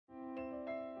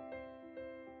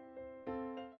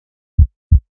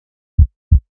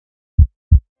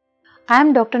I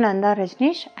am Dr. Nanda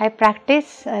Rajneesh. I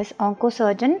practice as Onco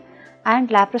surgeon and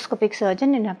laparoscopic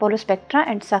surgeon in Apollo Spectra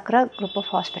and Spectra group of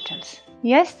hospitals.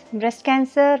 Yes, breast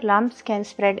cancer lumps can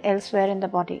spread elsewhere in the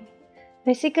body.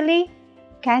 Basically,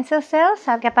 cancer cells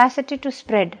have capacity to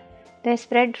spread. They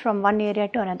spread from one area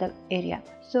to another area.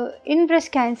 So, in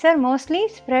breast cancer, mostly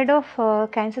spread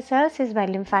of cancer cells is by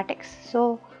lymphatics.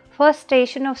 So, first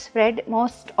station of spread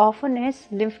most often is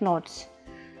lymph nodes.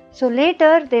 So,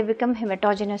 later they become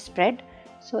hematogenous spread.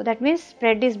 So, that means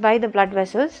spread is by the blood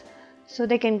vessels. So,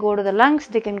 they can go to the lungs,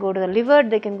 they can go to the liver,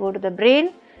 they can go to the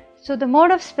brain. So, the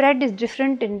mode of spread is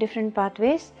different in different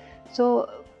pathways. So,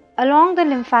 along the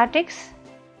lymphatics,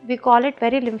 we call it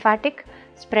perilymphatic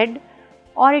spread,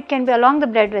 or it can be along the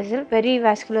blood vessel,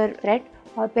 perivascular spread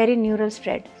or perineural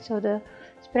spread. So, the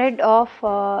spread of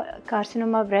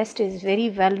carcinoma breast is very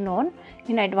well known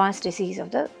in advanced disease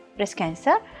of the breast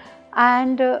cancer.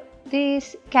 And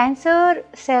these cancer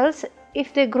cells,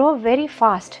 if they grow very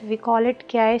fast, we call it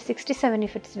Ki67.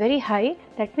 If it is very high,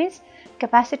 that means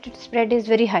capacity to spread is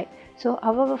very high. So,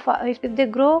 however, if they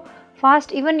grow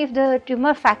fast, even if the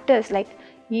tumor factors like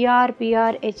ER,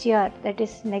 PR, HER, that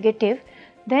is negative,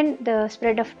 then the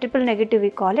spread of triple negative we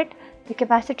call it, the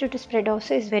capacity to spread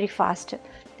also is very fast.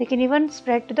 They can even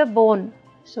spread to the bone.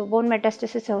 So, bone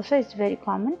metastasis also is very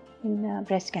common in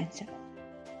breast cancer.